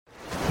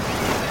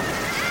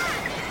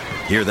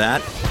Hear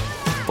that?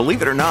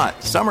 Believe it or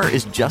not, summer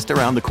is just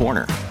around the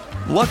corner.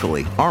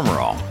 Luckily, Armor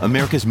All,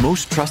 America's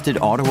most trusted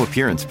auto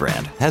appearance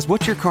brand, has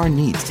what your car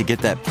needs to get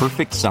that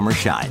perfect summer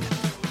shine.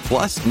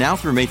 Plus, now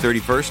through May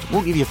 31st,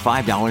 we'll give you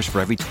 $5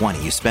 for every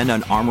 $20 you spend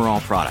on Armor All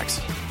products.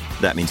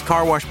 That means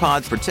car wash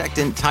pods,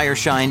 protectant, tire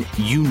shine,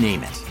 you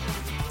name it.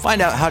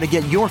 Find out how to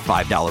get your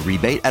 $5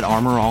 rebate at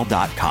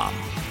armorall.com.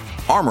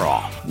 Armor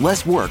All,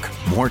 less work,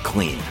 more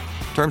clean.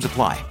 Terms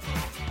apply.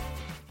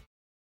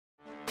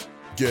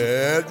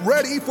 Get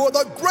ready for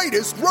the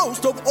greatest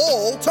roast of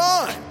all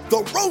time,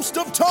 the Roast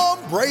of Tom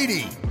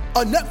Brady,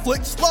 a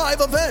Netflix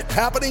live event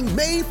happening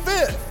May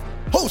 5th.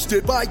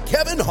 Hosted by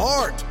Kevin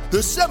Hart, the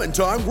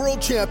 7-time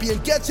world champion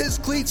gets his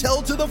cleats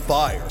held to the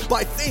fire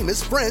by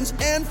famous friends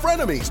and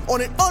frenemies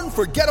on an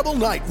unforgettable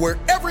night where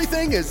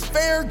everything is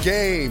fair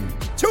game.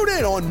 Tune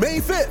in on May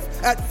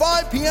 5th at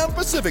 5 p.m.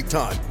 Pacific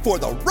time for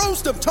the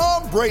Roast of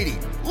Tom Brady,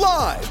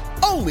 live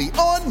only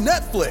on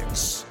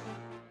Netflix.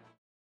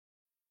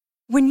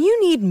 When you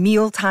need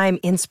mealtime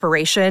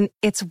inspiration,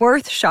 it's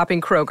worth shopping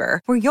Kroger,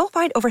 where you'll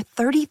find over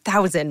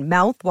 30,000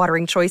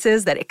 mouth-watering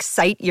choices that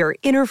excite your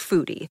inner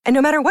foodie. And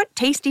no matter what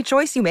tasty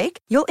choice you make,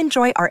 you'll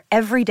enjoy our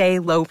everyday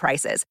low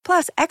prices,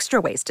 plus extra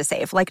ways to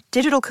save, like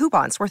digital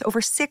coupons worth over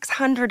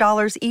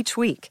 $600 each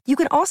week. You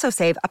can also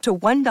save up to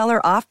 $1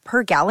 off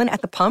per gallon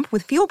at the pump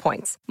with fuel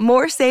points.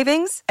 More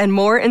savings and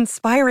more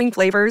inspiring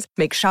flavors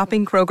make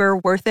shopping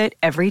Kroger worth it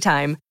every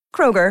time.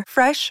 Kroger,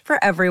 fresh for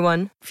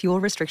everyone.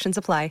 Fuel restrictions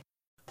apply.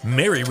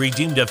 Mary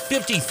redeemed a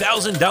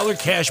 $50,000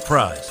 cash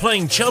prize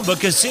playing Chumba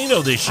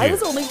Casino this year. I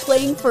was only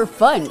playing for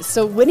fun,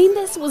 so winning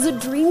this was a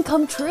dream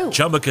come true.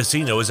 Chumba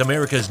Casino is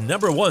America's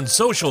 #1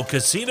 social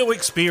casino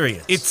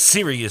experience. It's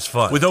serious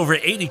fun. With over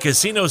 80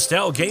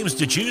 casino-style games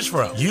to choose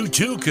from, you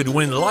too could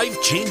win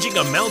life-changing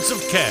amounts of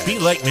cash. Be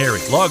like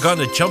Mary. Log on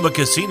to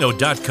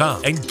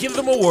ChumbaCasino.com and give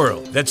them a whirl.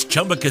 That's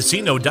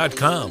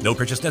ChumbaCasino.com. No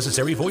purchase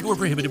necessary. Void or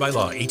prohibited by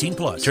law. 18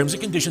 plus. Terms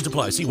and conditions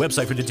apply. See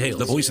website for details.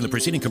 The voice in the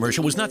preceding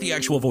commercial was not the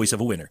actual voice of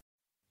a winner.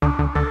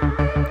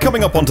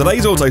 Coming up on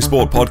today's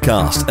Autosport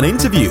podcast, an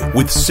interview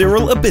with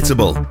Cyril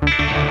Abiteboul.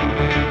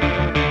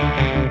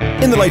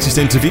 In the latest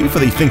interview for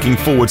the Thinking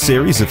Forward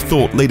series of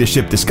thought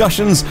leadership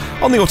discussions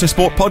on the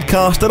Autosport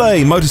podcast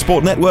today,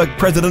 Motorsport Network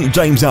President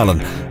James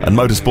Allen and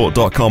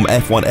Motorsport.com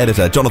F1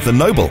 editor Jonathan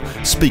Noble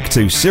speak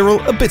to Cyril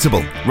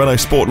Abiteboul, Renault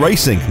Sport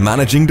Racing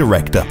Managing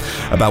Director,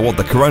 about what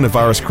the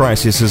coronavirus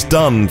crisis has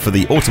done for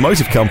the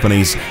automotive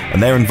companies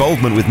and their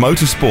involvement with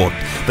motorsport.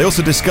 They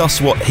also discuss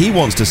what he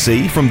wants to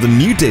see from the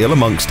new deal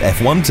amongst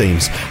F1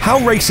 teams, how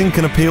racing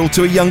can appeal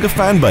to a younger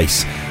fan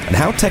base, and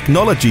how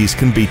technologies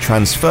can be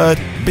transferred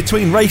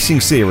between racing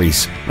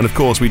series. And of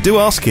course, we do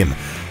ask him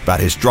about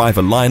his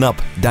driver lineup,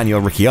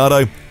 Daniel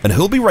Ricciardo, and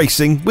who'll be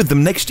racing with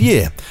them next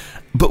year.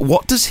 But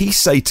what does he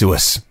say to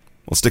us?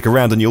 Well, stick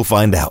around and you'll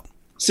find out.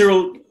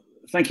 Cyril,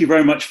 thank you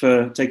very much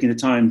for taking the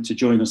time to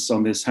join us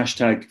on this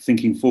hashtag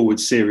Thinking Forward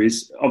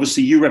series.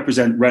 Obviously, you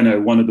represent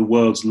Renault, one of the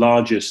world's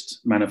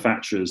largest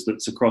manufacturers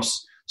that's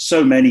across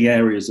so many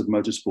areas of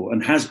motorsport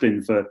and has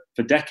been for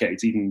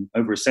decades, even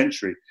over a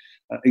century.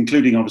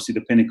 Including obviously the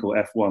pinnacle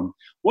F1.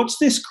 What's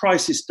this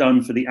crisis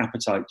done for the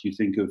appetite, do you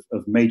think,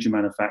 of major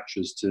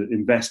manufacturers to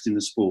invest in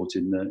the sport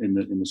in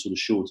the sort of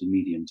short and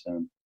medium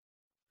term?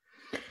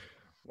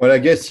 Well, I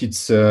guess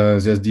it's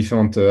there's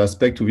different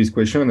aspect to this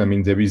question. I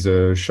mean, there is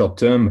a short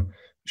term.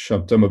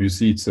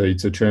 Obviously, it's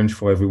a challenge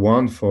for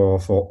everyone, for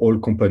all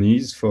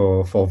companies,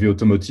 for the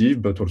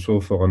automotive, but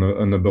also for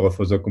a number of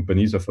other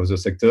companies of other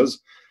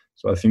sectors.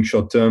 So I think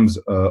short terms,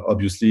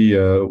 obviously,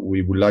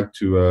 we would like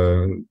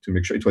to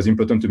make sure it was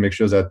important to make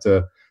sure that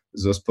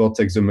the sport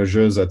takes the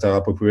measures that are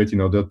appropriate in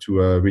order to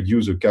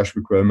reduce the cash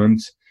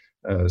requirement,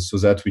 so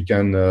that we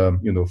can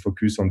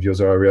focus on the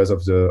other areas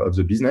of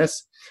the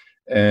business.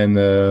 And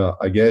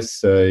I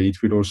guess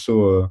it will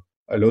also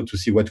allow to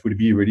see what will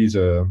be really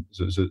the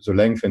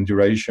length and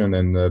duration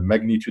and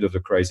magnitude of the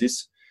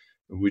crisis,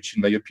 which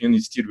in my opinion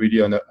is still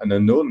really an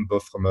unknown,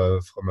 both from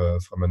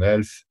an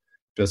health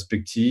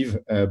perspective,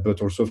 but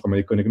also from an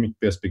economic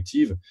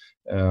perspective,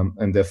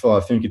 and therefore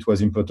I think it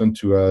was important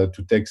to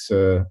take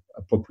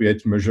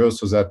appropriate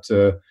measures so that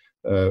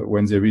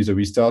when there is a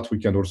restart, we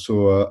can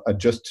also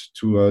adjust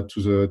to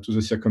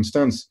the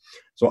circumstance.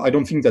 So I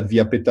don't think that the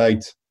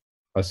appetite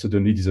has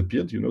suddenly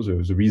disappeared.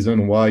 The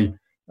reason why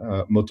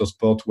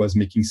motorsport was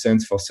making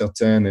sense for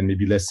certain and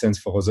maybe less sense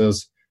for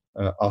others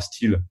are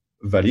still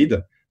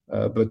valid,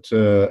 but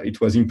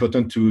it was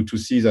important to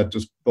see that the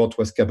sport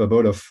was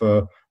capable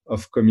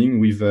of coming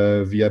with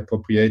the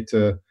appropriate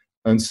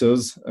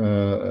answers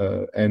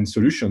and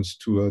solutions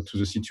to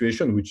the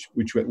situation,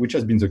 which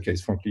has been the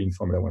case, frankly, in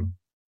Formula One.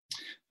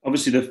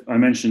 Obviously, I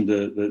mentioned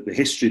the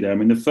history there. I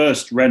mean, the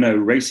first Renault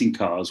racing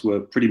cars were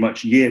pretty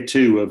much year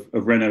two of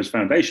Renault's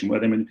foundation, where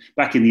they were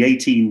back in the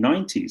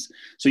 1890s.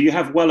 So you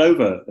have well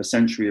over a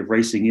century of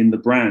racing in the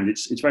brand.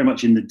 It's very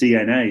much in the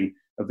DNA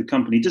of the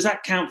company. Does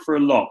that count for a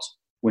lot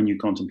when you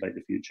contemplate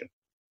the future?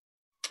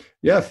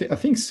 Yeah, I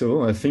think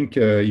so. I think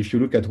if you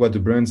look at what the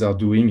brands are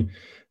doing,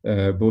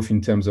 both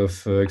in terms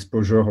of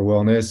exposure,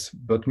 awareness,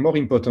 but more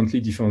importantly,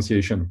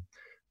 differentiation.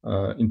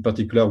 in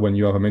particular when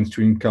you are a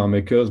mainstream car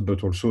makers,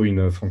 but also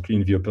frankly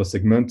in the upper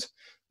segment.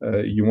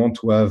 You want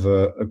to have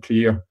a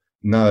clear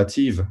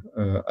narrative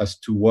as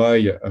to why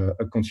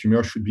a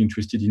consumer should be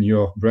interested in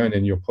your brand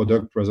and your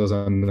product rather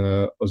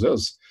than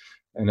others.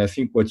 And I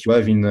think what you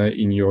have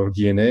in your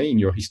DNA, in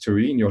your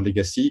history, in your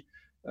legacy,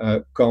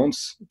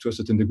 counts to a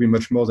certain degree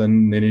much more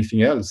than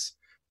anything else.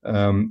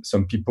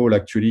 Some people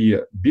actually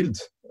build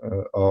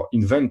or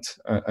invent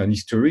an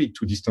history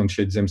to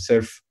distantiate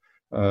themselves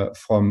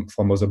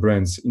from other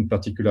brands, in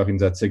particular in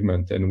that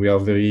segment. And we are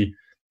very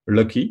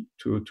lucky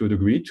to a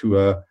degree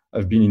to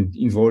have been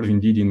involved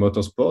indeed in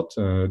motorsport.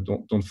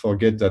 Don't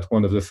forget that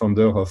one of the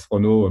founders of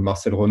Renault,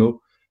 Marcel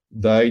Renault,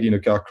 died in a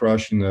car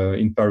crash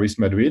in Paris,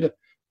 Madrid.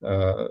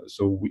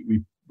 So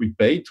we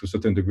pay to a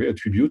certain degree a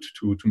tribute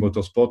to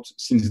motorsport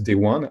since day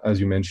one, as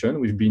you mentioned.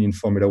 We've been in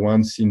Formula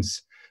One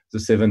since the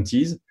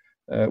 70s.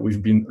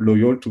 We've been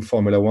loyal to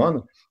Formula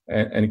One.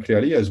 And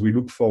clearly, as we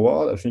look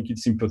forward, I think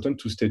it's important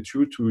to stay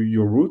true to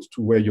your roots,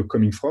 to where you're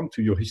coming from,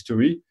 to your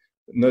history,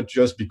 not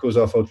just because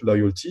of our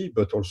loyalty,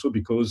 but also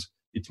because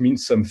it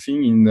means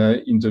something in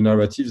the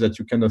narrative that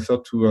you can offer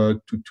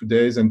to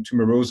today's and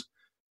tomorrow's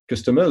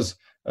customers.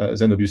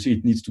 Then obviously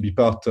it needs to be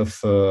part of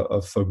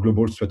a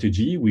global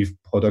strategy with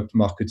product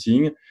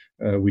marketing,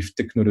 with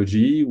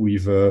technology,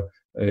 with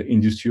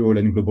industrial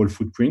and global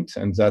footprint.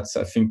 And that's,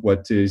 I think,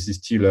 what is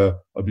still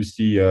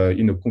obviously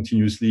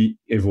continuously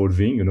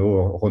evolving.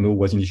 Renault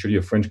was initially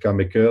a French car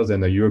maker,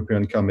 then a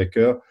European car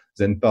maker,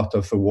 then part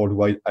of a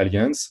worldwide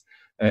alliance.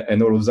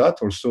 And all of that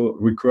also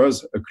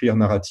requires a clear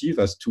narrative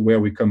as to where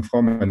we come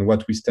from and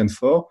what we stand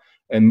for.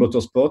 And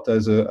motorsport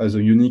as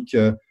a unique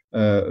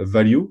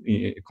value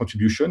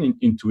contribution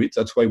into it.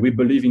 That's why we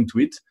believe into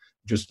it,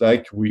 just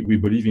like we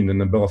believe in a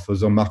number of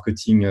other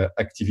marketing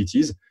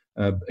activities,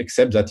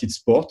 except that it's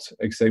sport,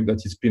 except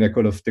that it's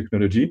pinnacle of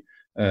technology.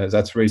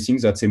 That's racing,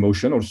 that's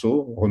emotion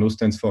also. Renault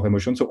stands for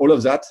emotion. So all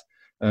of that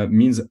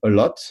means a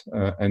lot,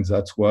 and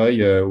that's why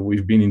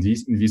we've been in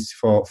this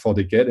for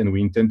decades, and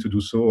we intend to do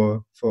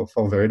so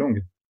for very long.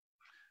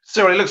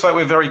 Cyril, it looks like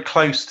we're very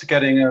close to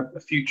getting a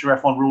future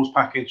F1 rules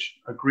package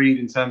agreed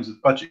in terms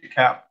of budget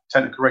cap,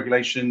 technical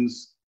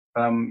regulations,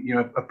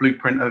 a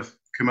blueprint of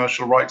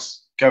commercial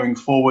rights going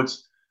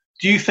forwards.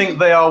 Do you think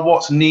they are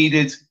what's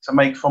needed to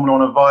make Formula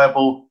One a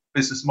viable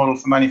business model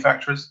for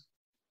manufacturers?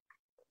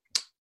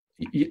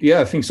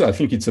 Yeah, I think so. I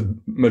think it's a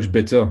much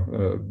better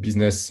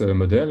business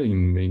model,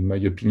 in my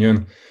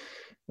opinion.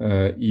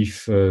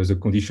 If the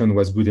condition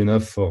was good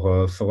enough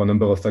for a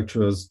number of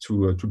factors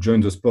to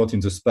join the sport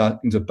in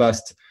the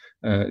past,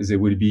 they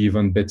will be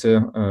even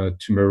better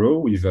tomorrow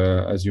with,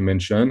 as you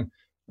mentioned,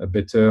 a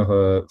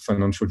better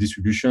financial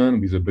distribution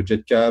with a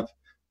budget cap.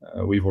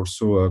 We've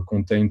also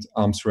contained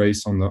arms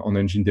race on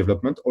engine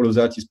development. All of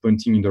that is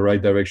pointing in the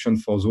right direction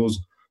for those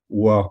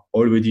who are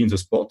already in the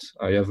sport.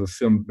 I have a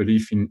firm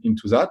belief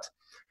into that.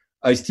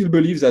 I still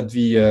believe that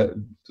the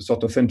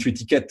sort of entry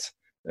ticket,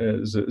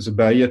 the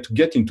barrier to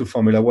get into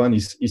Formula One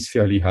is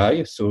fairly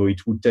high. So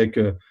it would take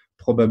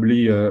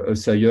probably a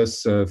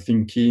serious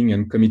thinking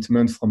and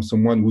commitment from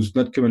someone who's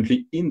not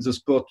currently in the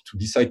sport to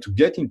decide to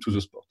get into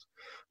the sport.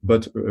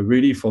 But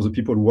really, for the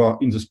people who are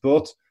in the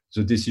sport,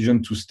 the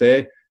decision to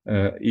stay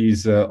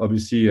is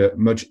obviously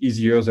much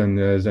easier than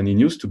it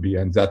used to be,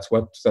 and that's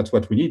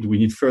what we need. We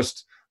need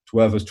first to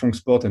have a strong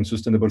sport and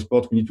sustainable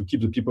sport. We need to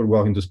keep the people who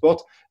are in the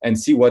sport and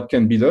see what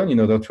can be done in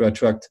order to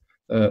attract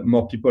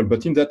more people.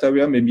 But in that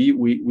area, maybe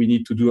we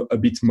need to do a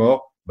bit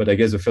more. But I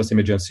guess the first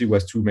emergency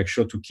was to make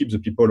sure to keep the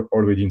people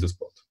already in the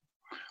sport.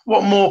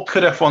 What more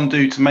could F1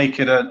 do to make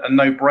it a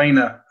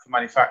no-brainer for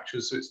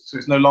manufacturers? So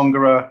it's no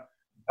longer a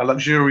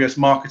luxurious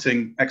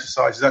marketing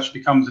exercise. It actually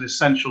becomes an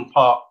essential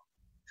part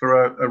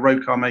for a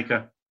road car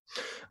maker.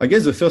 I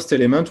guess the first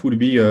element would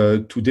be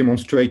to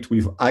demonstrate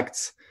with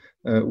acts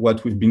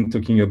what we've been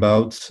talking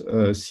about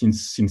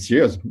since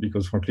years.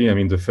 Because frankly, I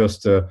mean, the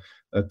first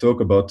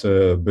talk about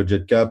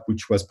budget cap,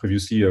 which was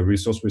previously a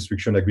resource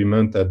restriction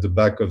agreement at the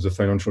back of the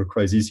financial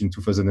crisis in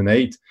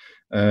 2008.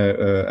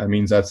 I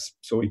mean,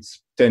 so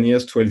it's 10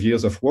 years, 12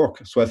 years of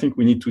work. So I think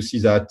we need to see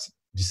that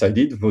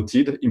decided,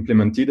 voted,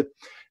 implemented,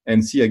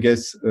 and see, I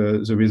guess,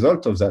 the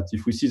result of that.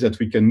 If we see that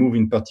we can move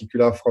in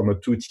particular from a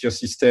two-tier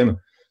system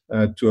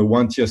to a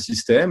one-tier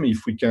system,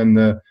 if we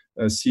can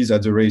see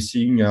that the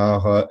racing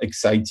are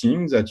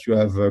exciting, that you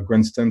have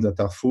grandstands that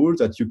are full,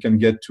 that you can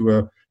get to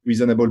a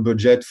reasonable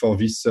budget for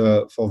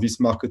this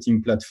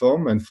marketing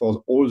platform and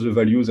for all the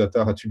values that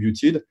are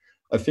attributed,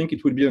 I think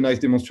it will be a nice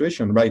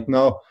demonstration. Right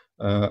now,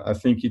 I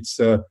think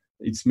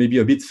it's maybe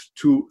a bit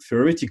too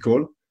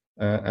theoretical,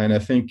 and I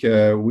think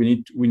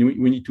we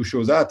need to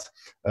show that.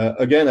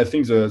 Again, I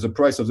think the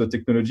price of the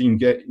technology,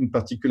 in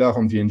particular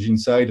on the engine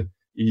side,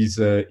 is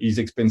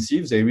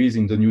expensive. There is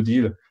in the New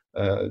Deal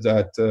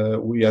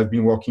that we have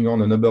been working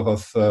on a number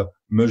of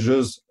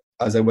measures,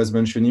 as I was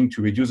mentioning,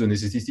 to reduce the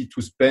necessity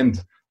to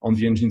spend on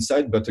the engine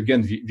side. But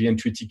again, the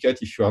entry ticket,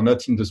 if you are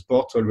not in the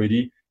sport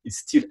already, is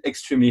still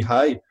extremely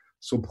high.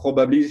 So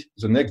probably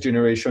the next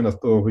generation of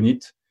power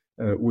unit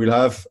will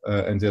have,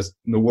 and there's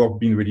no work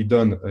being really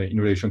done in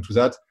relation to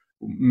that,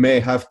 may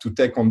have to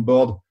take on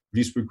board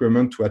this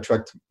requirement to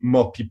attract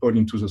more people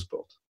into the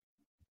sport.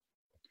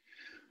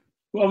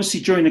 Well, obviously,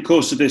 during the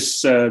course of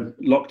this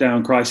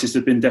lockdown crisis,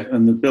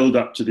 and the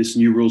build-up to this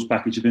new rules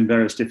package, have been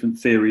various different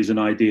theories and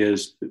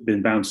ideas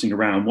been bouncing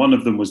around. One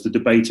of them was the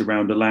debate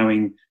around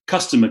allowing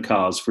customer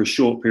cars for a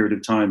short period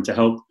of time to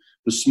help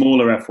the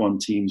smaller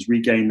F1 teams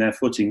regain their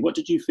footing. What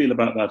did you feel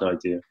about that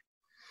idea?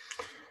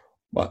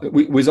 Well,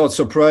 without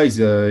surprise,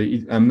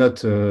 I'm not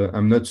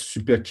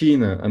super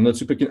keen.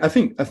 I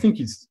think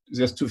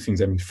there's two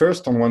things. I mean,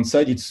 first, on one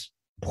side, it's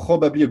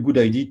probably a good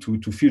idea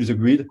to fill the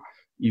grid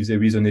if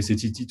there is a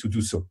necessity to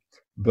do so.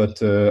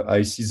 But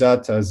I see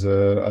that as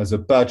a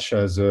patch,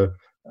 as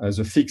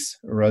a fix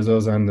rather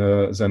than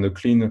a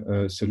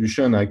clean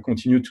solution. I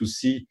continue to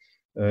see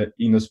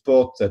in a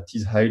sport that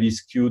is highly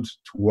skewed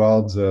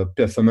towards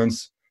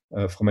performance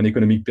from an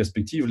economic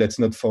perspective. Let's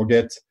not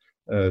forget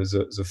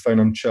the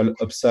financial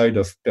upside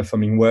of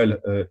performing well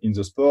in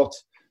the sport.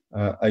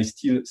 I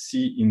still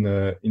see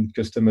in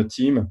customer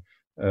team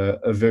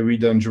a very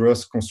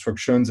dangerous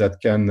construction that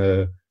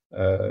can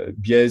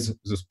bias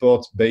the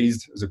sport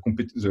based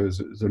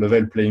the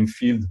level playing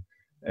field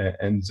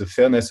and the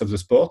fairness of the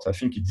sport. I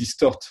think it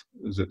distorts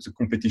the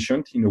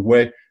competition in a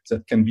way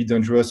that can be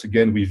dangerous,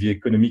 again, with the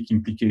economic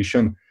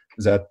implication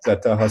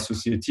that are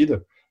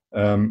associated.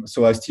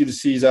 So I still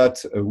see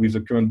that with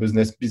the current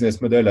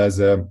business model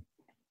as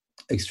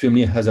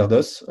extremely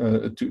hazardous,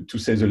 to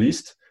say the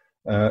least.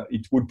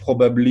 It would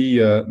probably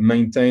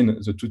maintain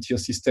the two-tier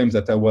systems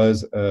that I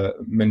was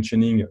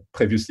mentioning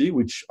previously,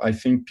 which I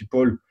think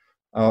people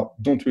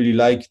don't really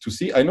like to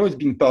see. I know it's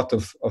been part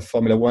of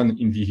Formula One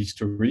in the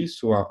history,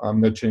 so I'm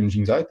not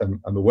changing that.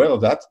 I'm aware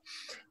of that.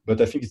 But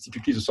I think it's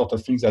typically the sort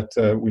of things that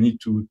we need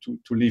to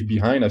leave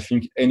behind. I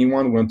think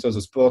anyone who enters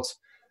the sport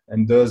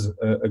and does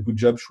a good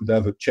job should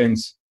have a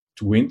chance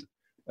to win.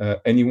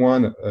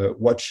 Anyone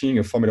watching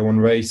a Formula One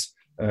race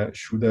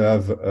should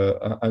have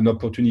an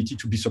opportunity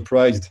to be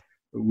surprised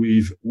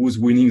with who's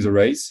winning the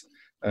race.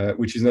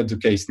 Which is not the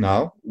case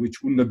now,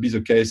 which would not be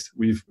the case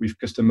with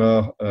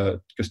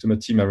customer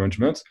team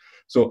arrangements.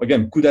 So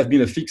again, could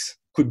be a fix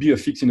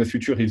in the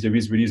future if there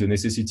is really the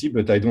necessity,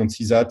 but I don't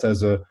see that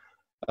as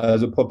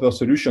a proper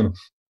solution.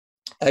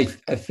 I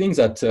think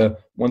that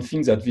one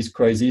thing that this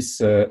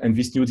crisis and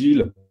this New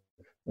Deal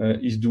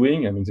is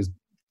doing, I mean, there's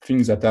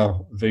things that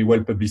are very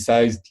well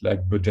publicized,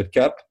 like budget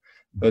cap,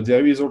 but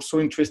there is also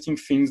interesting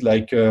things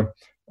like,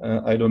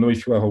 I don't know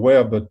if you are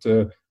aware, but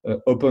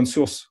open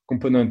source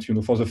component.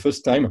 For the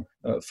first time,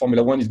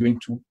 Formula One is going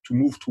to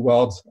move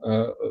towards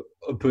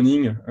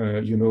opening,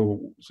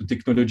 the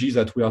technologies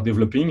that we are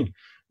developing,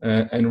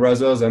 and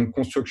rather than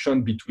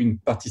construction between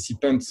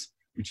participants,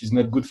 which is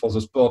not good for the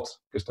sport,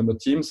 customer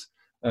teams,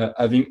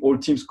 having all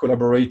teams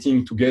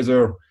collaborating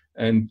together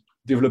and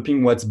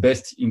developing what's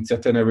best in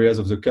certain areas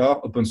of the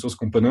car, open source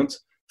component.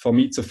 For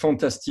me, it's a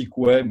fantastic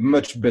way,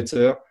 much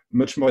better,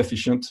 much more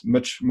efficient,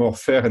 much more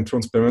fair and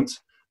transparent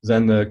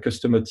than a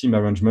customer team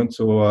arrangement.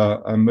 So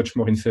I'm much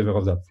more in favor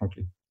of that,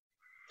 frankly.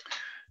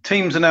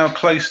 Teams are now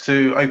close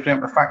to opening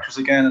up the factories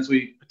again as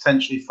we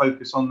potentially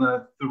focus on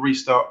the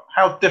restart.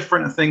 How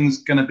different are things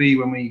going to be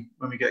when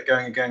we get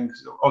going again?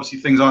 Because obviously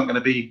things aren't going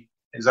to be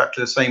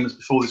exactly the same as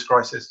before this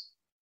crisis.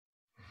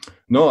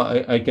 No,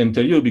 I can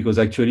tell you, because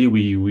actually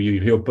we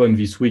reopened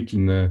this week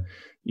in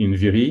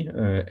Viry.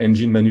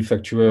 Engine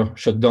manufacturer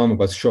shutdown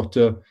was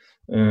shorter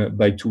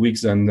by 2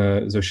 weeks than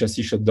the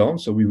chassis shutdown.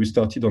 So we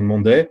restarted on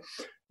Monday.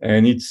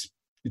 And it's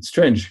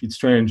strange. It's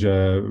strange,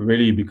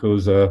 really,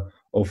 because of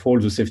all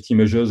the safety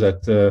measures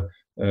that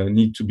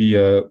need to be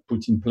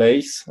put in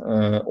place.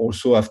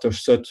 Also, after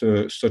such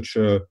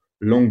a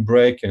long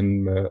break,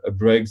 and a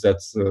break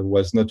that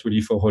was not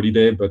really for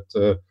holiday, but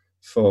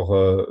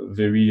for a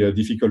very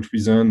difficult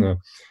reason,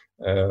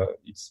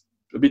 it's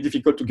a bit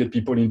difficult to get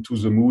people into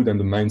the mood and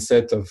the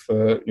mindset of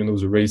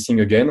the racing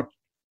again.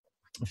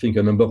 I think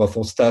a number of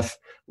our staff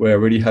were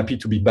really happy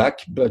to be back,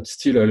 but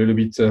still a little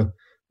bit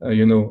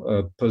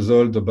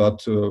puzzled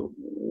about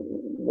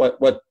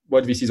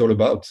what this is all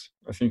about.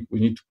 I think we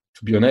need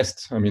to be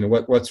honest. I mean,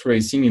 what's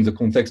racing in the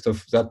context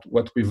of that,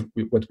 what we've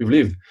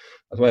lived.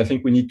 That's why I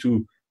think we need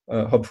to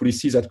hopefully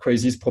see that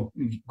crisis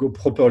go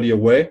properly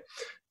away,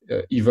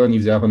 even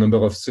if there are a number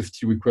of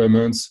safety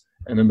requirements,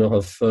 a number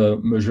of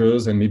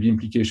measures, and maybe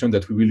implications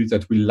that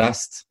will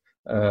last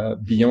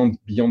beyond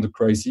the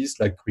crisis,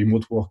 like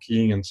remote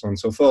working and so on and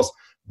so forth.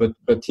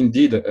 But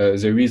indeed,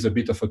 there is a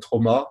bit of a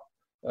trauma,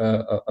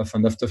 of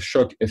an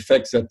aftershock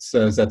effect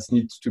that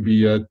needs to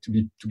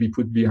be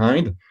put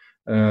behind.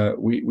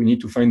 We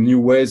need to find new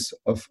ways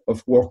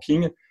of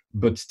working,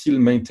 but still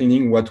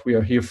maintaining what we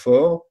are here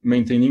for,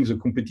 maintaining the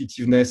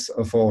competitiveness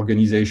of our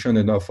organization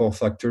and of our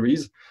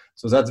factories.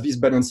 So that's this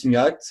balancing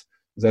act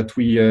that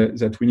we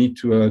need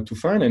to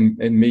find,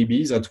 and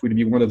maybe that will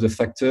be one of the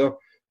factors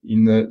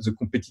in the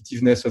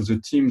competitiveness of the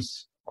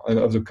teams,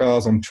 of the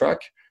cars on track,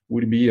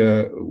 will be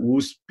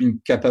who's been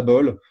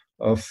capable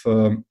of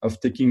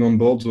taking on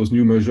board those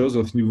new measures,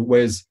 of new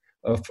ways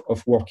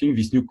of working,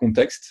 this new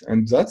context.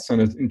 And that's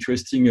an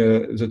interesting,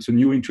 that's a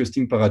new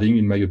interesting paradigm,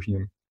 in my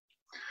opinion.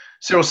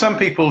 Cyril, some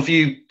people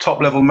view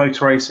top-level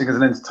motor racing as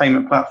an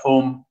entertainment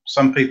platform.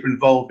 Some people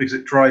involved because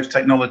it drives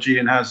technology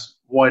and has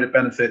wider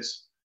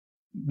benefits.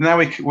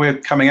 Now we're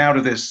coming out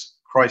of this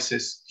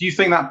crisis. Do you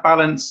think that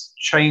balance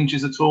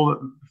changes at all, that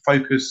the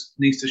focus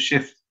needs to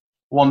shift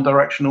one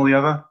direction or the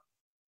other?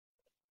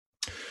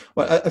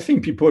 Well, I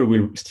think people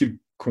will still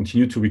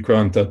continue to require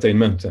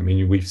entertainment. I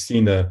mean, we've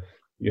seen,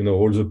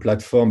 all the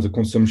platforms, the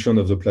consumption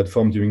of the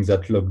platform during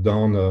that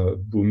lockdown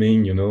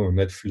booming,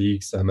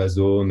 Netflix,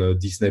 Amazon,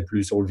 Disney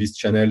Plus, all these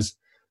channels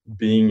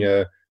being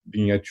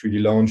actually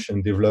launched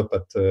and developed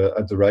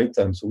at the right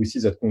time. So we see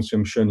that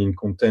consumption in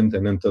content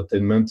and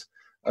entertainment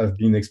have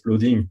been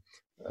exploding.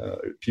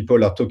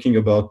 People are talking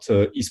about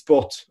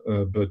e-sport,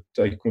 but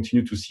I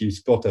continue to see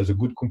e-sport as a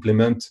good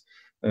complement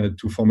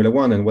to Formula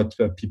One. And what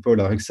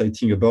people are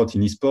excited about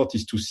in e-sport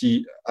is to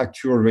see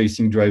actual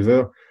racing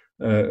driver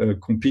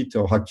compete,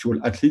 or actual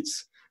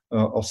athletes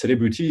or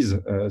celebrities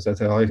that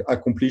are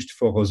accomplished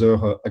for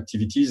other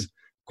activities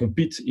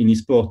compete in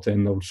e-sport.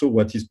 And also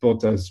what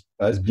e-sport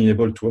has been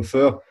able to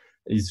offer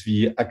is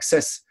the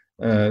access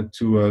to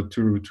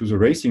the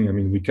racing. I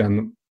mean, we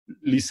can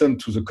listen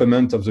to the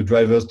comment of the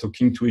drivers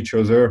talking to each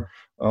other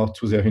or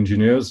to their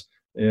engineers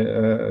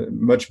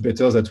much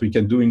better than we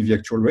can do in the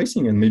actual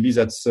racing. And maybe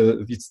that's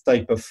this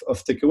type of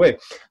takeaway.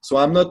 So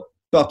I'm not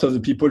part of the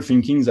people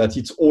thinking that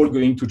it's all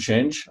going to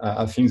change.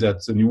 I think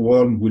that the new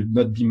world will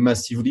not be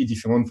massively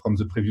different from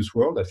the previous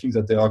world. I think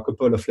that there are a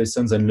couple of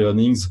lessons and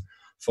learnings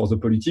for the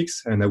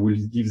politics, and I will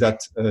give that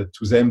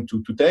to them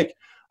to take.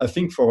 I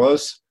think for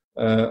us,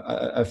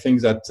 I think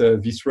that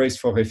this race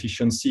for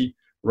efficiency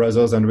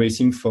rather than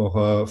racing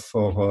for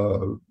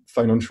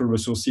financial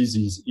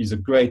resources is a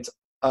great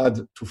add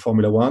to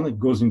Formula One. It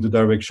goes in the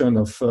direction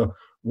of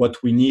what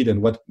we need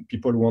and what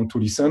people want to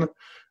listen.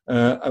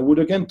 I would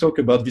again talk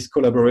about this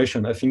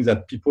collaboration. I think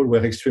that people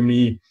were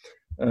extremely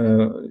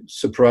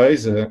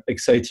surprised,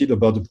 excited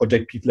about the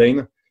Project Pit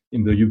Lane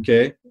in the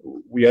UK.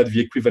 We had the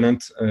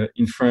equivalent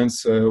in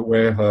France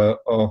where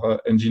our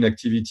engine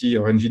activity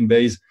or engine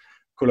base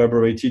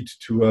collaborated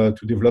to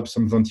develop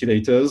some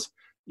ventilators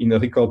in a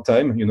record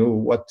time. You know,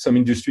 what some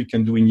industry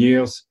can do in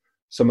years,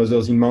 some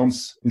others in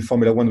months. In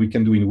Formula One, we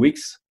can do in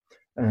weeks.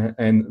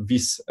 And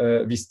this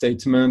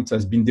statement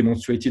has been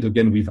demonstrated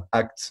again with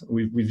ACT,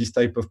 with this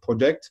type of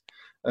project.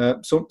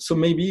 So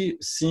maybe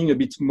seeing a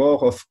bit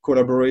more of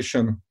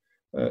collaboration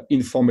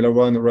in Formula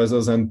One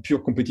rather than pure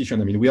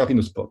competition. I mean, we are in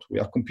a sport. We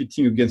are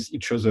competing against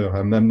each other,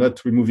 and I'm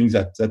not removing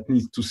that. That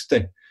needs to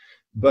stay.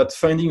 But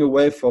finding a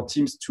way for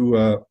teams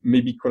to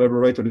maybe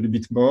collaborate a little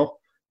bit more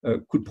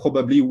could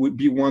probably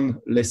be one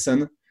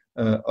lesson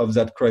of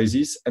that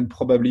crisis, and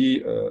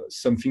probably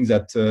something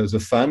that the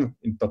fan,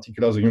 in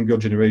particular the younger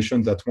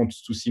generation that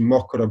wants to see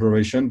more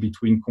collaboration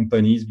between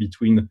companies,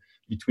 between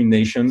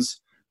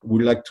nations,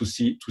 would like to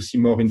see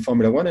more in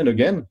Formula One. And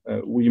again,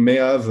 we may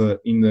have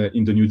in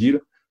the New Deal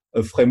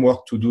a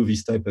framework to do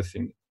this type of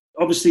thing.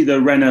 Obviously, the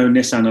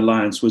Renault-Nissan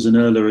alliance was an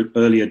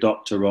early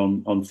adopter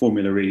on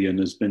Formula E and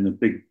has been a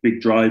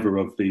big driver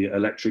of the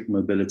electric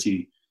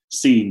mobility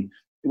scene.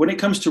 When it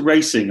comes to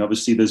racing,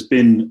 obviously, there's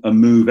been a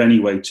move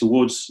anyway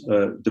towards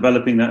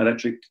developing that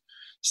electric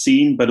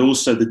scene, but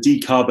also the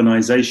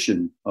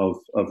decarbonisation of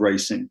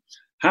racing.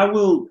 How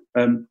will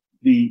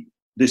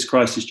this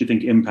crisis, do you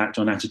think, impact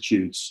on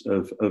attitudes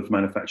of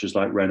manufacturers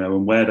like Renault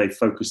and where they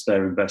focus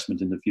their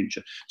investment in the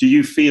future? Do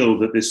you feel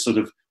that this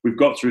we've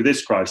got through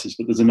this crisis,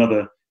 but there's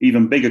another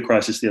even bigger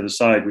crisis the other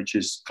side, which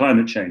is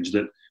climate change,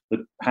 that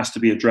has to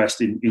be addressed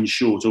in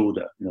short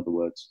order, in other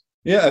words?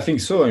 Yeah, I think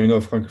so. You know,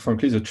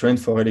 frankly, the trend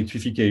for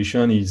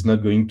electrification is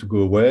not going to go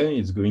away.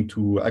 It's going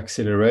to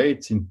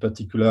accelerate, in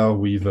particular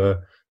with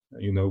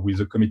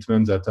the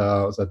commitments that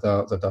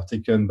are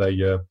taken by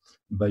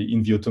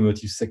in the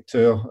automotive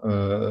sector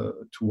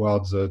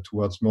towards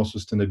more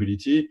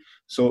sustainability.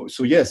 So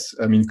yes,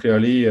 I mean,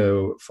 clearly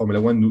Formula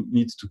One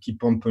needs to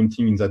keep on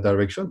pointing in that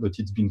direction, but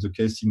it's been the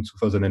case in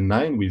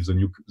 2009 with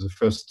the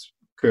first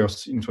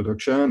Curse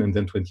introduction, and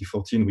then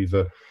 2014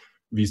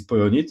 with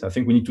Pionit. I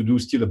think we need to do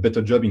still a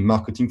better job in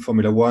marketing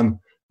Formula One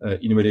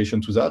in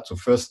relation to that. So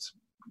first,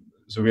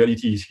 the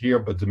reality is here,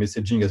 but the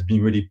messaging has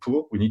been really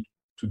poor. We need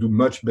to do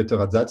much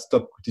better at that.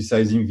 Stop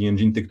criticizing the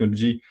engine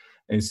technology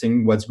and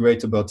saying what's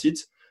great about it,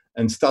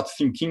 and start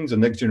thinking the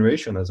next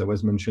generation. As I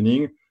was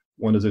mentioning,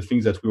 one of the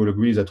things that we all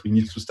agree is that we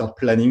need to start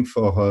planning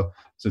for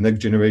the next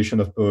generation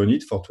of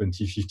Pionit for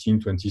 2015,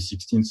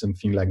 2016,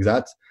 something like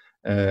that.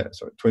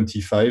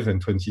 25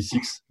 and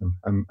 26.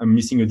 I'm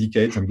missing a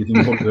decade. I'm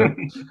getting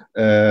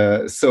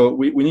older. So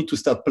we need to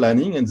start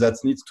planning, and that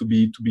needs to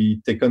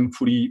be taken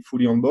fully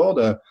on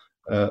board.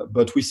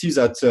 But we see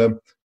that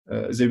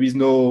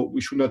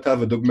we should not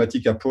have a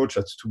dogmatic approach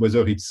as to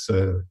whether it's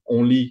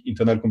only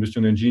internal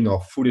combustion engine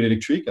or fully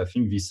electric. I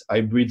think this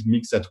hybrid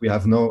mix that we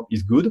have now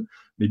is good.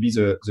 Maybe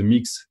the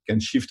mix can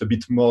shift a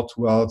bit more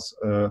towards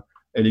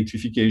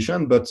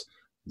electrification, but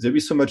there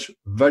is so much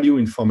value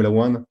in Formula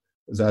One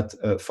that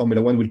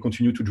Formula One will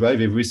continue to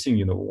drive everything.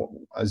 You know,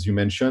 as you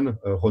mentioned,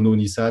 Renault,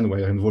 Nissan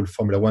were involved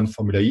Formula One,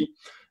 Formula E.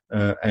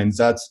 And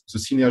that's the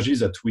synergies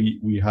that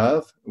we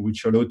have,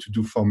 which allow to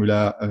do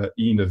Formula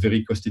E in a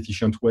very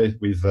cost-efficient way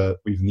with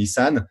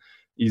Nissan,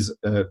 is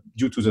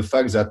due to the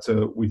fact that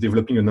we're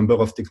developing a number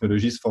of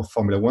technologies for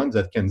Formula One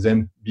that can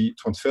then be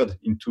transferred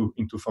into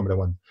Formula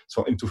One,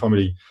 so into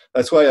Formula E.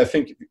 That's why I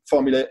think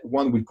Formula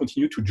One will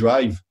continue to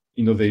drive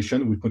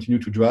innovation, will continue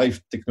to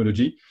drive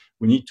technology.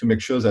 We need to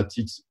make sure that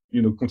it's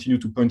continue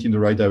to point in the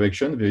right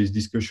direction. There is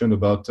discussion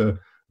about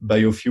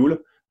biofuel,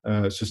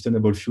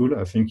 sustainable fuel.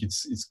 I think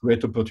it's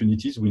great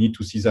opportunities. We need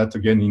to see that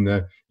again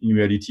in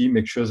reality.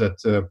 Make sure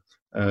that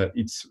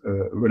it's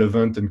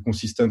relevant and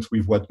consistent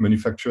with what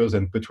manufacturers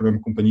and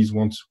petroleum companies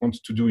want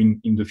to do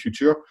in the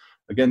future.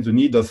 Again, the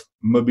need of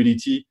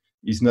mobility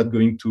is not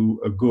going to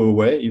go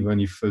away, even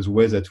if the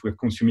way that we're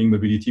consuming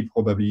mobility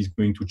probably is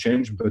going to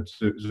change, but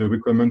the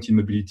requirement in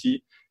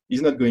mobility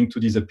is not going to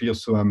disappear.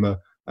 So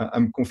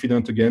I'm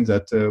confident again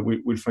that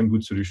we'll find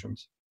good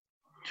solutions.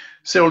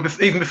 Cyril,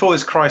 even before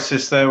this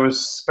crisis, there was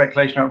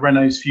speculation about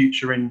Renault's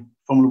future in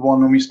Formula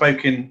One. When we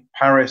spoke in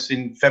Paris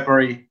in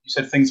February, you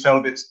said things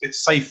felt a bit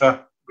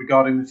safer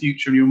regarding the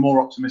future and you were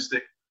more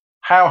optimistic.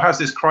 How has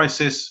this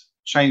crisis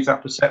changed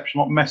that perception?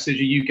 What message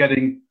are you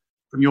getting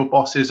from your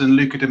bosses and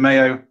Luca Di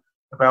Meo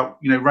about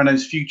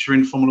Renault's future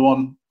in Formula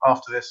One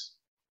after this?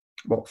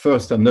 Well,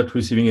 first, I'm not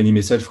receiving any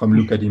message from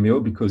Luca Di Meo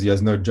because he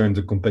has not joined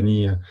the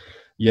company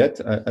yet,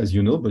 as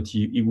you know, but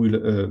he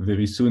will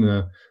very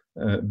soon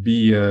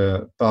be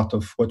part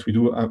of what we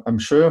do, I'm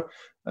sure.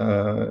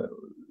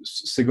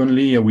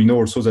 Secondly, we know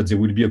also that there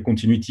will be a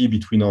continuity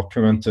between our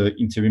current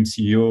interim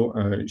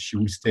CEO. She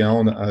will stay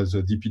on as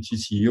a deputy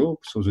CEO.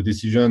 So the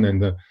decision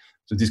and the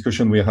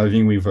discussion we're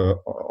having with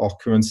our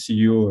current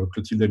CEO,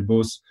 Clotilde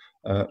Delbos,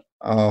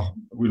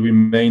 will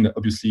remain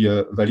obviously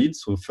valid.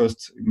 So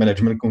first,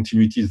 management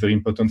continuity is very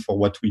important for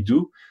what we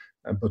do,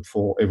 but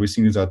for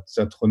everything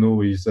that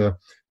Renault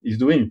is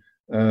doing.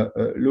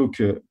 Look,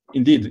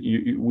 indeed,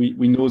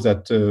 we know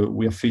that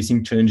we are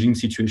facing challenging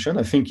situation.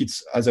 I think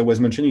it's, as I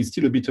was mentioning, it's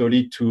still a bit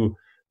early to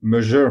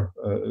measure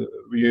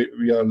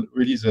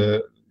really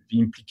the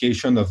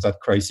implication of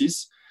that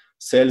crisis.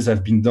 Sales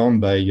have been down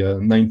by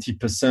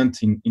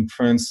 90% in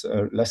France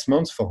last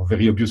month for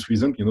very obvious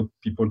reason.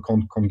 People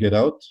can't get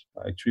out.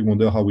 I actually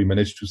wonder how we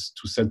managed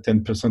to sell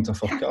 10%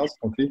 of our cars.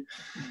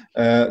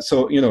 Okay,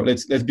 so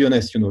let's be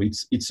honest.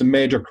 It's a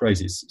major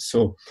crisis.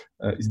 So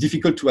it's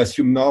difficult to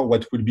assume now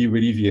what will be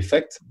really the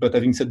effect. But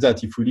having said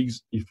that, if we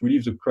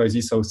leave the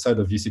crisis outside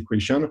of this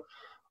equation,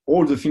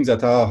 all the things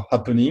that are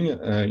happening,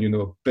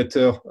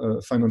 better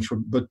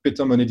financial, but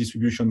better money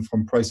distribution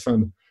from prize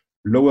fund,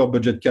 lower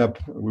budget cap.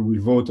 We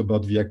will vote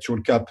about the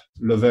actual cap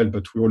level,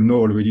 but we all know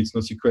already, it's no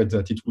secret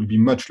that it will be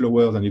much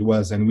lower than it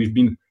was. And we've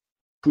been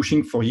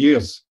pushing for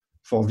years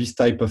for this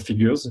type of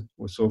figures.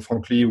 So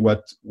frankly,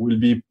 what will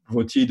be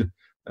voted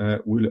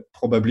will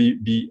probably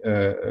be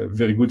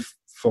very good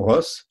for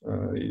us,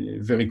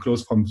 very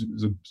close from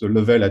the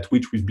level at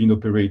which we've been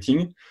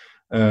operating.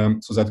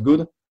 So that's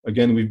good.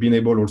 Again, we've been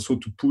able also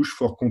to push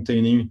for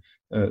containing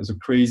the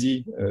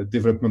crazy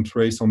development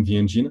race on the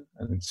engine.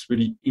 And it's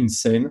really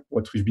insane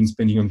what we've been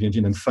spending on the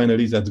engine. And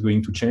finally, that's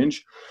going to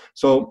change.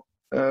 So,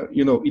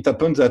 it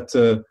happens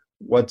that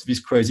what this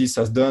crisis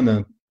has done,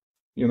 and,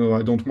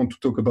 I don't want to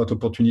talk about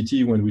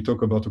opportunity when we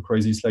talk about a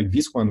crisis like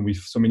this one with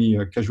so many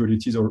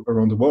casualties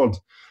around the world.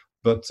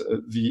 But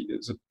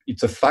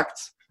it's a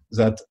fact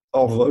that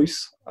our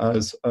voice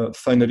has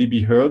finally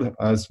been heard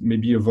as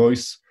maybe a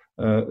voice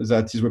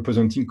that is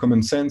representing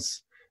common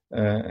sense.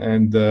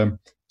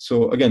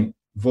 So again,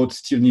 vote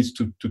still needs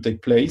to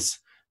take place,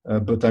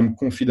 but I'm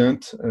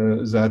confident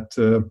that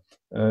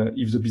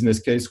if the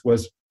business case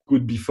was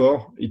good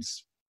before,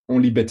 it's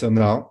only better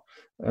now.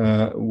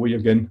 We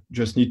again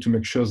just need to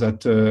make sure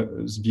that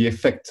the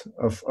effect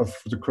of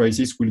the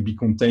crisis will be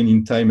contained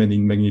in time and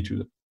in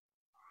magnitude.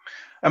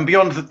 And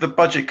beyond the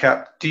budget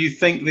cap, do you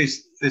think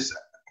this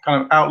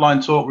kind of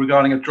outline talk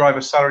regarding a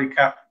driver salary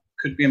cap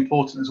could be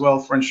important as well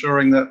for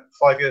ensuring that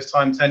 5 years'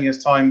 time, 10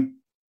 years' time,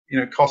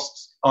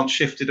 costs aren't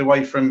shifted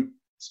away from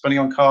spending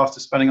on cars to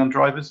spending on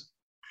drivers?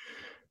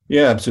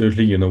 Yeah,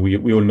 absolutely.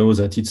 We all know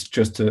that it's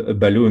just a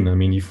balloon. I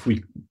mean, if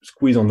we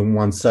squeeze on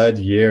one side,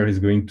 the air is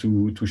going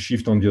to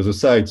shift on the other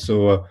side.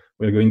 So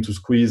we're going to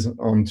squeeze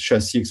on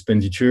chassis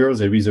expenditure.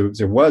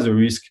 There was a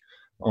risk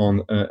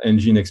on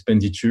engine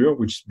expenditure,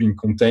 which has been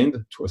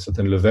contained to a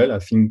certain level. I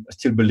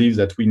still believe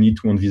that we need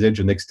to envisage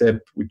a next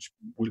step, which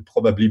will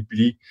probably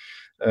be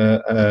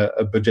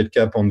a budget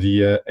cap on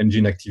the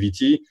engine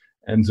activity.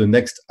 And the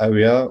next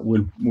area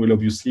will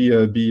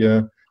obviously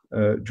be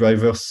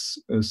drivers'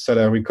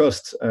 salary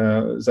cost.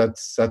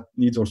 That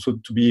needs also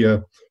to be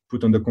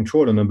put under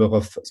control. A number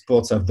of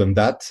sports have done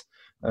that.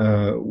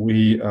 A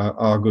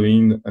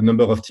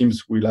number of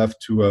teams will have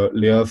to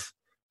lay off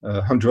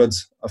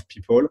hundreds of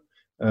people.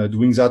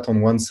 Doing that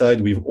on one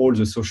side with all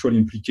the social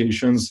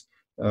implications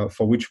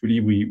for which really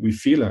we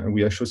feel and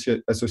we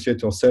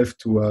associate ourselves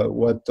to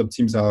what top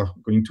teams are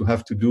going to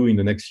have to do in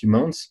the next few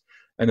months.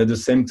 And at the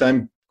same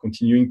time,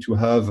 continuing to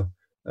have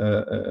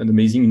an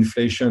amazing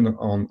inflation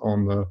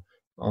on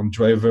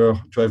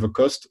driver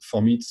cost,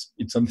 for me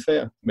it's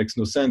unfair. It makes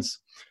no sense.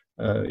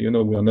 We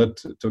are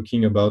not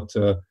talking about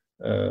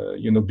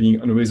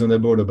being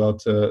unreasonable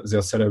about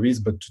their salaries,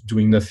 but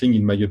doing nothing,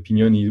 in my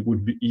opinion, it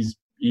would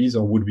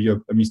be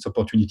a missed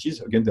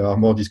opportunities. Again, there are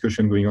more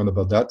discussion going on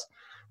about that,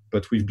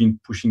 but we've been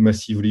pushing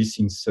massively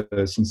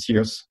since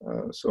years.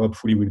 So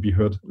hopefully we'll be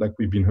heard like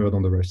we've been heard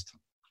on the rest.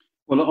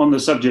 Well, on the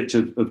subject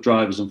of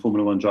drivers and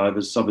Formula One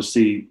drivers,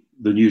 obviously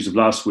the news of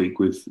last week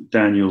with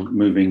Daniel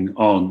moving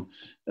on.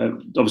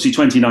 Obviously,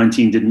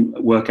 2019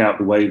 didn't work out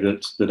the way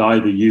that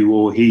either you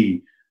or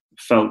he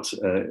felt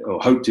or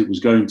hoped it was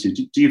going to.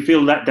 Do you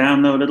feel let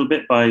down, though, a little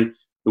bit by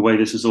the way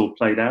this has all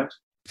played out?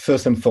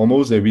 First and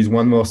foremost, there is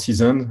one more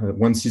season,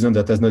 one season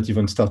that has not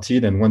even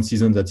started, and one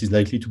season that is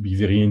likely to be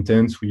very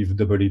intense with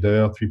double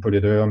header, triple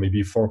header,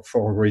 maybe four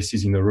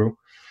races in a row.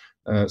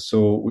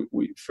 So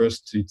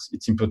first,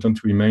 it's important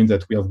to remind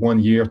that we have 1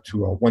 year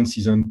or one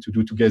season to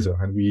do together,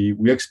 and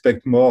we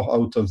expect more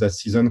out of that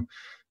season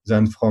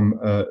than from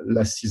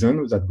last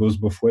season. That goes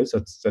both ways.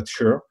 That's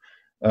sure.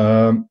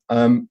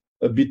 I'm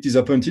a bit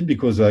disappointed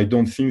because I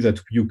don't think that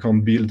you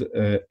can build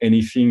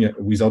anything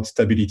without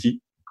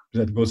stability.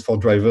 That goes for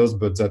drivers,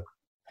 but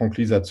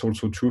frankly, that's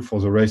also true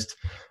for the rest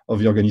of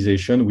the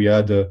organization. We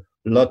had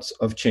lots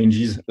of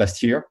changes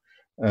last year.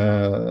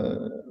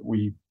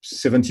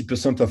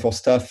 70% of our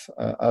staff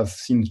have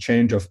seen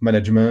change of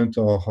management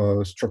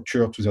or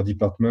structure to their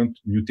department,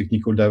 new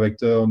technical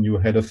director, new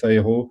head of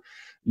aero,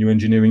 new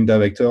engineering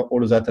director.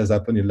 All of that has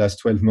happened in the last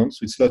 12 months.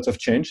 So it's lots of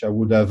change. I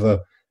would have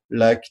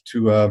liked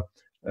to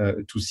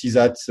see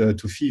that,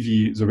 to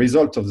see the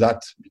result of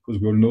that,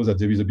 because we all know that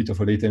there is a bit of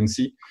a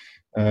latency,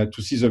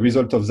 to see the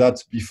result of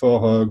that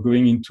before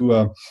going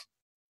into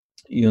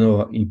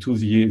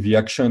the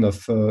action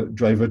of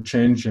driver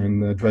change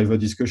and driver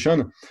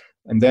discussion.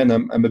 And then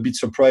I'm a bit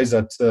surprised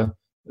that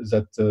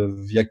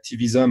the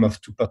activism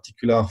of two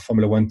particular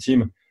Formula One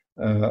team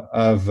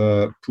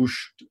have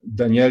pushed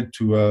Daniel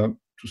to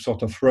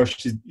sort of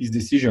rush his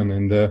decision.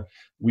 And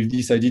we've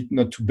decided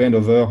not to bend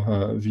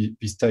over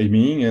this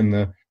timing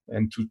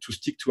and to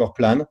stick to our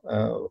plan.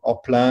 Our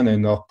plan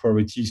and our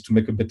priority is to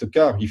make a better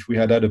car. If we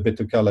had a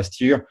better car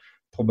last year,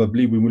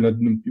 probably you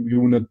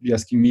will not be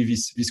asking me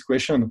this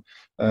question.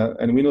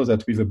 And we know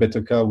that with a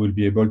better car, we'll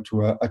be able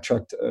to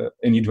attract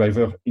any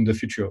driver in the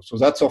future. So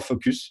that's our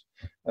focus.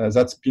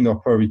 That's been our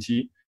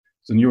priority.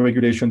 The new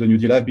regulation, the new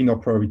deal have been our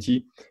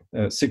priority.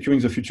 Securing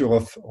the future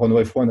of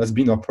Renault F1 has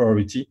been our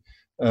priority.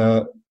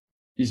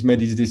 He's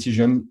made his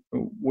decision.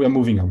 We are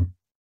moving on.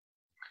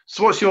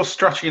 So what's your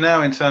strategy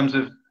now in terms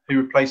of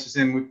who replaces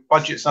him? With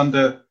budgets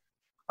under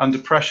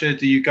pressure,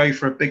 do you go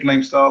for a big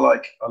name star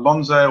like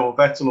Alonso or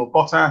Vettel or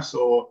Bottas,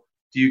 or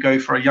do you go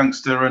for a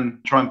youngster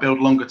and try and build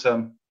longer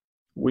term?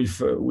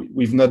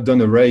 We've not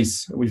done a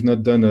race. We've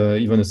not done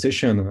even a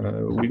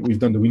session. We've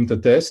done the winter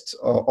test.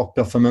 Our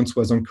performance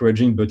was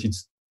encouraging, but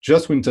it's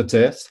just winter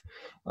test.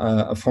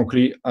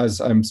 Frankly,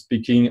 as I'm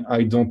speaking,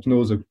 I don't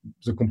know the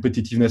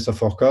competitiveness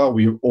of our car.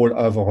 We all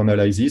have our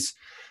analysis,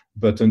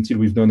 but until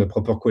we've done a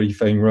proper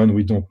qualifying run,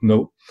 we don't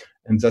know.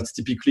 And that's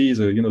typically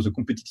the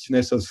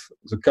competitiveness of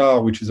the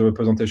car, which is a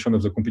representation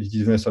of the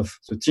competitiveness of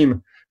the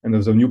team and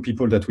of the new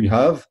people that we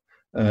have.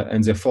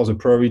 And therefore, the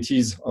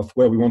priorities of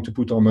where we want to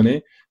put our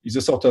money is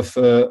a sort of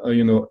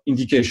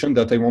indication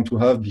that I want to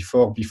have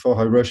before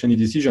I rush any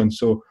decision.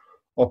 So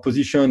our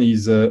position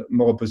is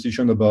more a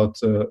position about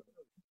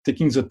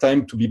taking the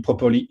time to be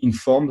properly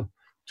informed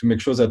to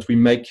make sure that we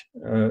make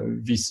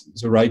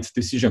the right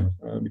decision,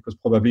 because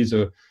probably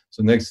the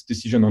next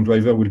decision on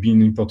driver will be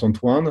an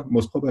important one.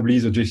 Most probably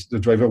the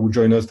driver will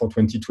join us for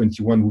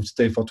 2021, will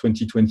stay for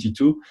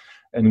 2022.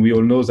 And we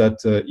all know that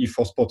if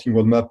our sporting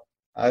roadmap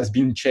has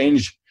been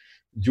changed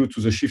due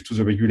to the shift to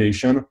the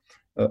regulation,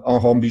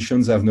 our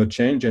ambitions have not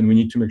changed, and we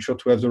need to make sure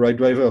to have the right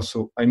driver.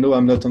 So I know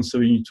I'm not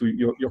answering to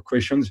your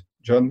questions,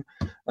 John.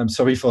 I'm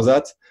sorry for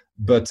that.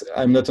 But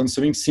I'm not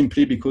answering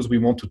simply because we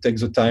want to take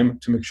the time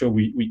to make sure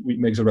we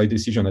make the right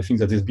decision. I think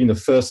that there's been a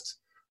first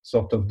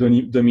sort of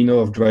domino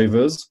of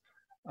drivers.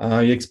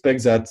 I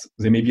expect that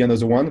there may be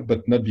another one,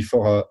 but not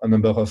before a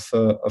number of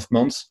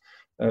months.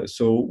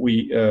 So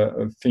we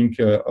think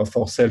of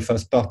ourselves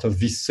as part of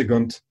this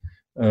second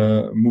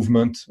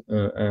movement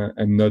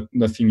and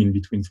nothing in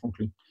between,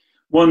 frankly.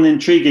 One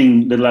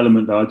intriguing little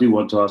element that I do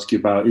want to ask you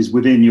about is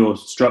within your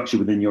structure,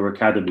 within your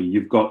academy,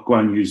 you've got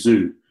Guan Yu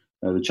Zhu,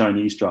 the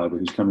Chinese driver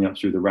who's coming up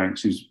through the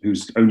ranks,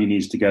 who's only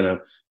needs to get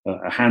a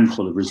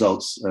handful of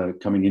results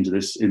coming into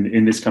this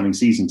in this coming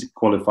season to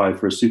qualify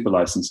for a super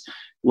license.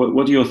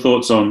 What are your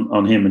thoughts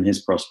on him and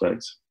his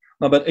prospects?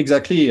 No, but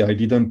exactly, I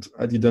didn't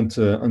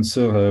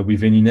answer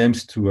with any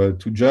names to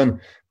John,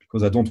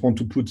 because I don't want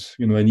to put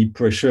any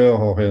pressure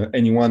or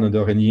anyone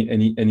under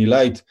any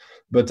light.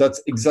 But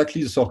that's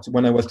exactly the sort,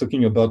 when I was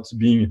talking about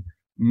being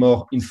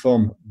more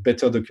informed,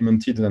 better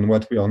documented than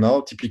what we are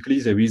now. Typically,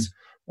 there is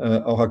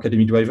our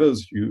academy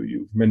drivers.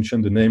 You've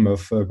mentioned the name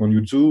of Guan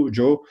Yu Zhu,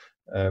 Joe.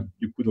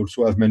 You could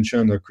also have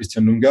mentioned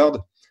Christian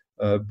Lundgaard.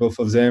 both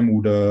of them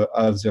would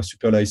have their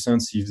super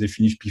license if they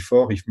finish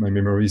P4, if my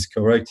memory is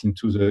correct, in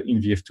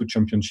the F2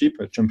 championship.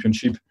 A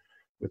championship,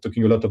 we're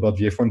talking a lot about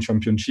the F1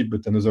 championship,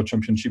 but another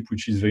championship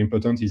which is very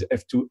important is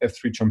F2,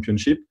 F3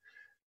 championship.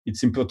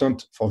 It's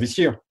important for this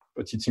year,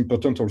 but it's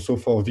important also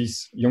for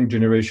this young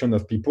generation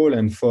of people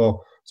and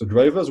for the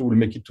drivers who will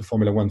make it to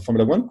Formula One.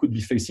 Formula One could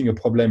be facing a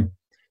problem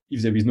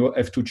if there is no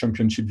F2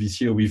 championship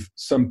this year, with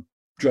some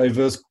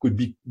drivers could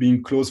be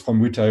being close from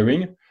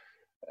retiring.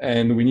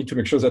 And we need to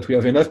make sure that we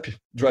have enough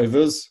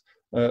drivers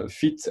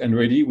fit and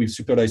ready with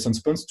super license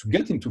points to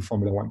get into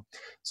Formula One.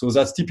 So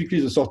that's typically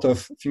the sort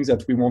of things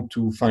that we want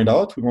to find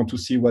out. We want to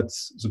see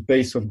what's the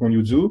pace of Guan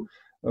Yu Zhu,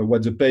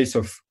 what's the pace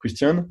of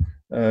Christian,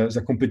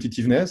 the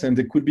competitiveness, and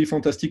there could be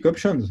fantastic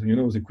options.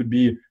 There could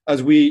be,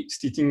 as we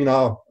stating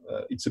now,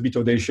 it's a bit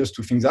audacious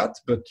to think that,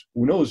 but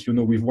who knows?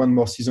 With one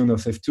more season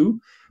of F2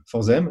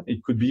 for them,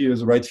 it could be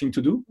the right thing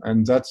to do.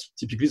 And that's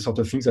typically the sort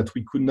of things that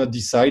we could not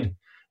decide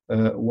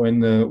when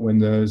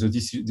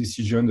the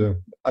decision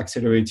had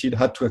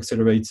to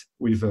accelerate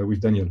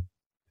with Daniel.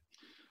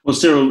 Well,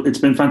 Cyril, it's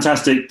been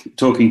fantastic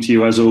talking to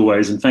you as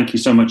always, and thank you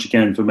so much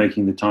again for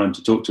making the time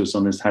to talk to us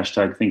on this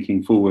hashtag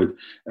Thinking Forward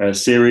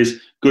series.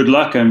 Good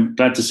luck. I'm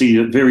glad to see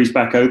that Viry's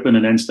back open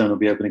and Enstone will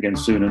be open again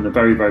soon, and the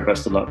very, very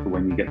best of luck for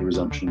when you get the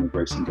resumption of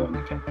racing going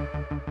again.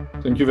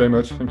 Thank you very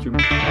much. Thank you.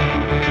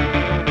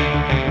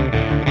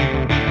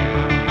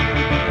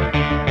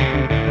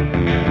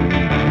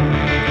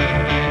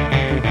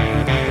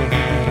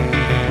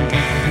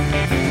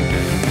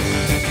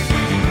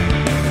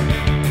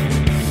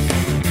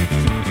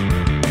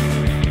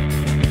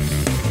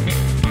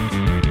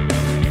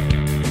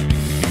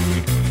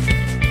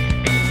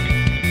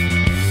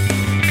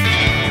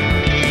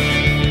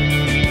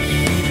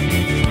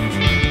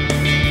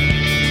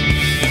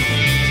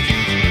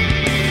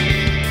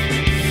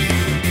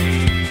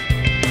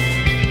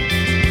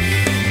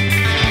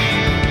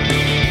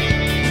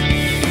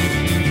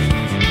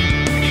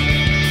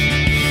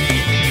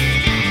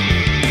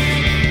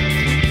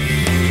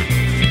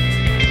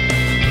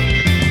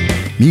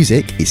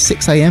 Music is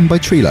 6am by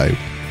Trilo,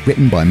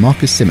 written by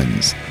Marcus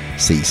Simmons.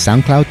 See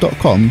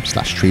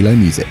soundcloud.com/Trilo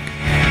Music.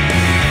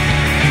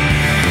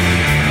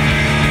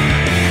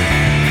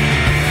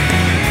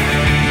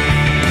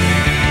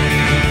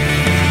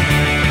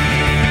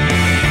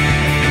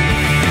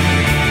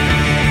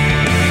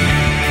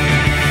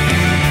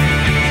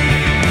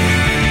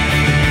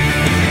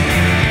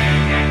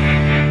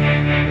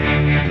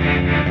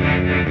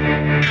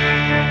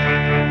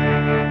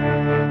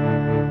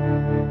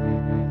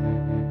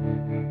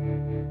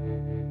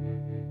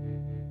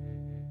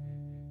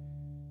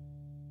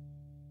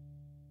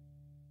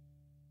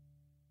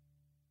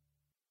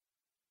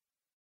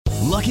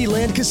 Lucky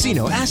Land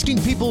Casino,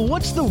 asking people,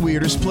 what's the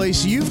weirdest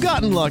place you've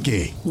gotten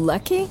lucky?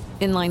 Lucky?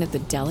 In line at the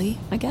deli,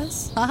 I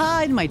guess?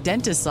 Aha, in my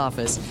dentist's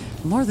office.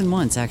 More than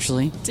once,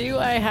 actually. Do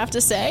I have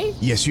to say?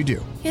 Yes, you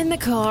do. In the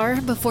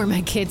car before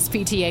my kids'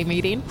 PTA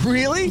meeting.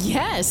 Really?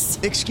 Yes.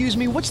 Excuse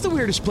me, what's the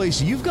weirdest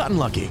place you've gotten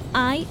lucky?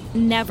 I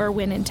never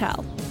win and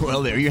tell.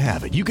 Well, there you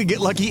have it. You can get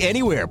lucky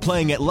anywhere,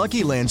 playing at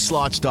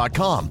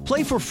LuckyLandSlots.com.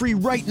 Play for free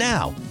right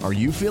now. Are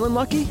you feeling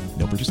lucky?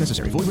 No purchase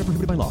necessary. Void where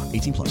prohibited by law.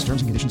 18+.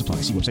 Terms and conditions apply.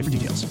 See website for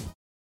details.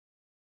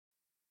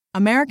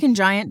 American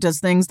Giant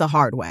does things the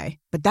hard way,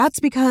 but that's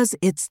because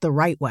it's the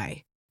right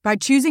way. By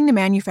choosing to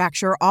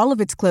manufacture all of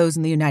its clothes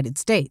in the United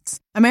States,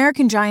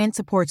 American Giant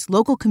supports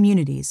local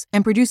communities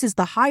and produces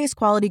the highest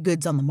quality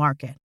goods on the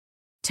market.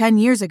 10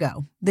 years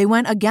ago, they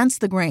went against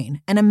the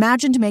grain and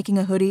imagined making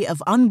a hoodie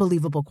of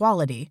unbelievable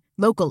quality,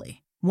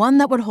 locally. One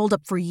that would hold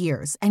up for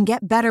years and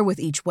get better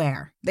with each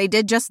wear. They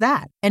did just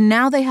that, and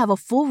now they have a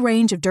full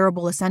range of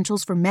durable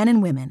essentials for men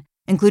and women,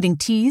 including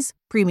tees,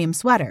 premium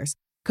sweaters,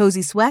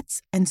 cozy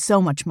sweats, and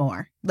so much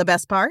more. The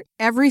best part?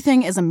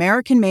 Everything is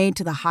American-made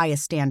to the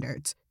highest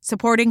standards,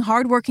 supporting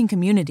hardworking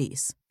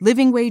communities,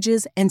 living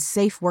wages, and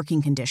safe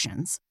working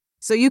conditions.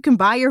 So you can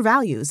buy your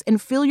values and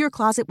fill your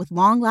closet with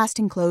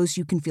long-lasting clothes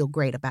you can feel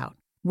great about.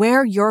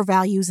 Wear your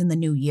values in the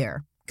new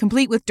year,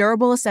 complete with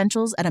durable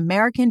essentials at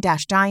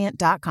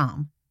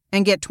American-Giant.com.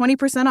 And get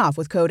 20% off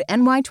with code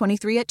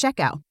NY23 at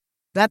checkout.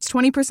 That's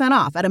 20%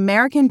 off at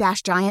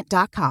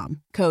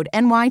American-Giant.com, code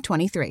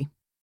NY23.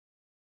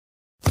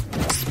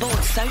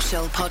 Sports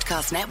Social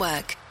Podcast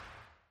Network.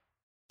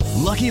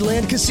 Lucky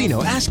Land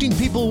Casino, asking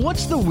people,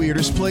 what's the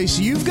weirdest place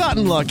you've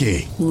gotten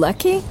lucky?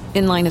 Lucky?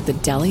 In line at the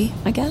deli,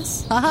 I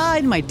guess? Aha,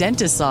 in my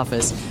dentist's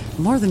office.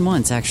 More than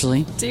once,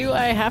 actually. Do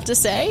I have to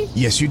say?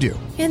 Yes, you do.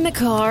 In the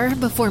car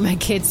before my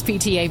kids'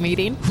 PTA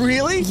meeting.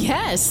 Really?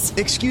 Yes.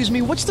 Excuse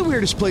me, what's the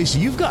weirdest place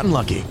you've gotten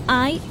lucky?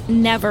 I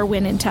never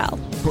win and tell.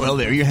 Well,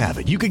 there you have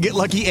it. You can get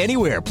lucky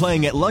anywhere,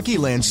 playing at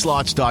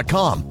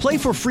LuckyLandSlots.com. Play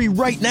for free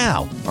right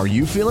now. Are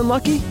you feeling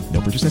lucky?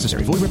 No purchase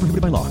necessary. Void where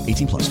prohibited by law.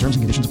 18+. Terms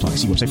and conditions apply.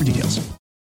 See website for details.